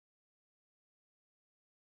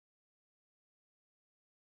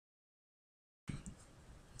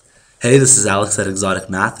Hey, this is Alex at Exotic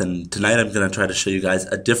Math, and tonight I'm going to try to show you guys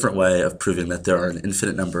a different way of proving that there are an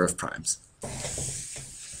infinite number of primes.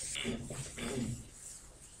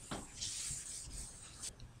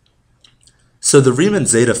 So the Riemann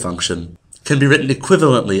zeta function can be written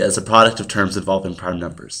equivalently as a product of terms involving prime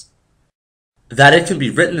numbers. That it can be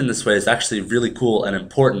written in this way is actually really cool and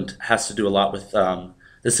important. It has to do a lot with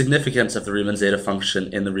the significance of the Riemann zeta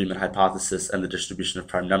function in the Riemann hypothesis and the distribution of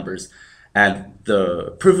prime numbers. And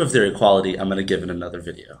the proof of their equality I'm going to give in another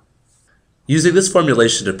video. Using this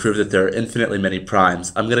formulation to prove that there are infinitely many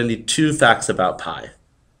primes, I'm going to need two facts about pi.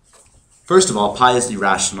 First of all, pi is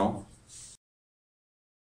irrational.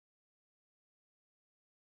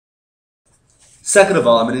 Second of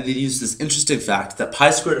all, I'm going to need to use this interesting fact that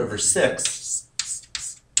pi squared over 6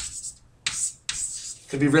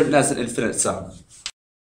 can be written as an infinite sum.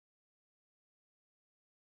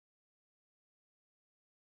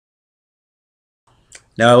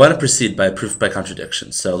 Now I want to proceed by proof by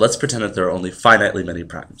contradiction, so let's pretend that there are only finitely many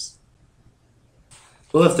primes.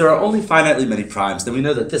 Well, if there are only finitely many primes, then we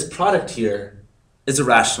know that this product here is a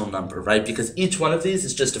rational number, right? Because each one of these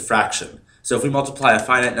is just a fraction. So if we multiply a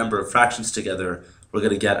finite number of fractions together, we're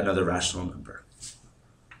going to get another rational number.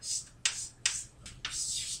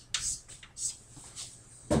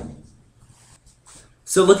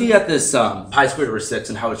 So looking at this pi squared over 6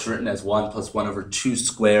 and how it's written as 1 plus 1 over 2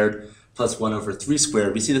 squared plus 1 over 3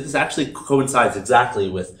 squared, we see that this actually coincides exactly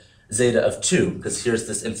with zeta of 2, because here's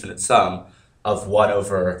this infinite sum of 1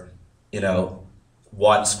 over,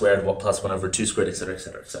 1 squared plus 1 over 2 squared, etc.,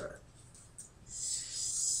 etc., etc.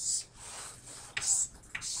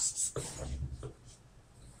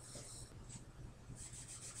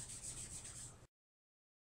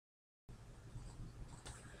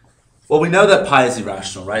 Well, we know that pi is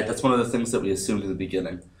irrational, right? That's one of the things that we assumed in the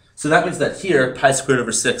beginning. So that means that here, pi squared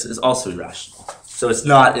over 6 is also irrational. So it's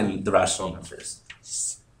not in the rational numbers.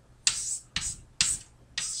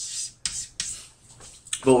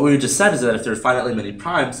 But what we just said is that if there are finitely many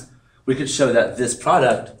primes, we could show that this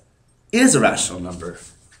product is a rational number.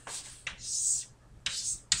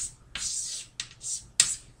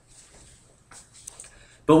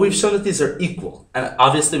 But we've shown that these are equal. And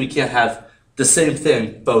obviously we can't have the same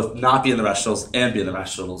thing both not be in the rationals and be in the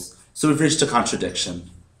rationals. So we've reached a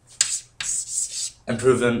contradiction and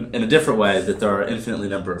proven in a different way that there are an infinitely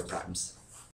number of primes.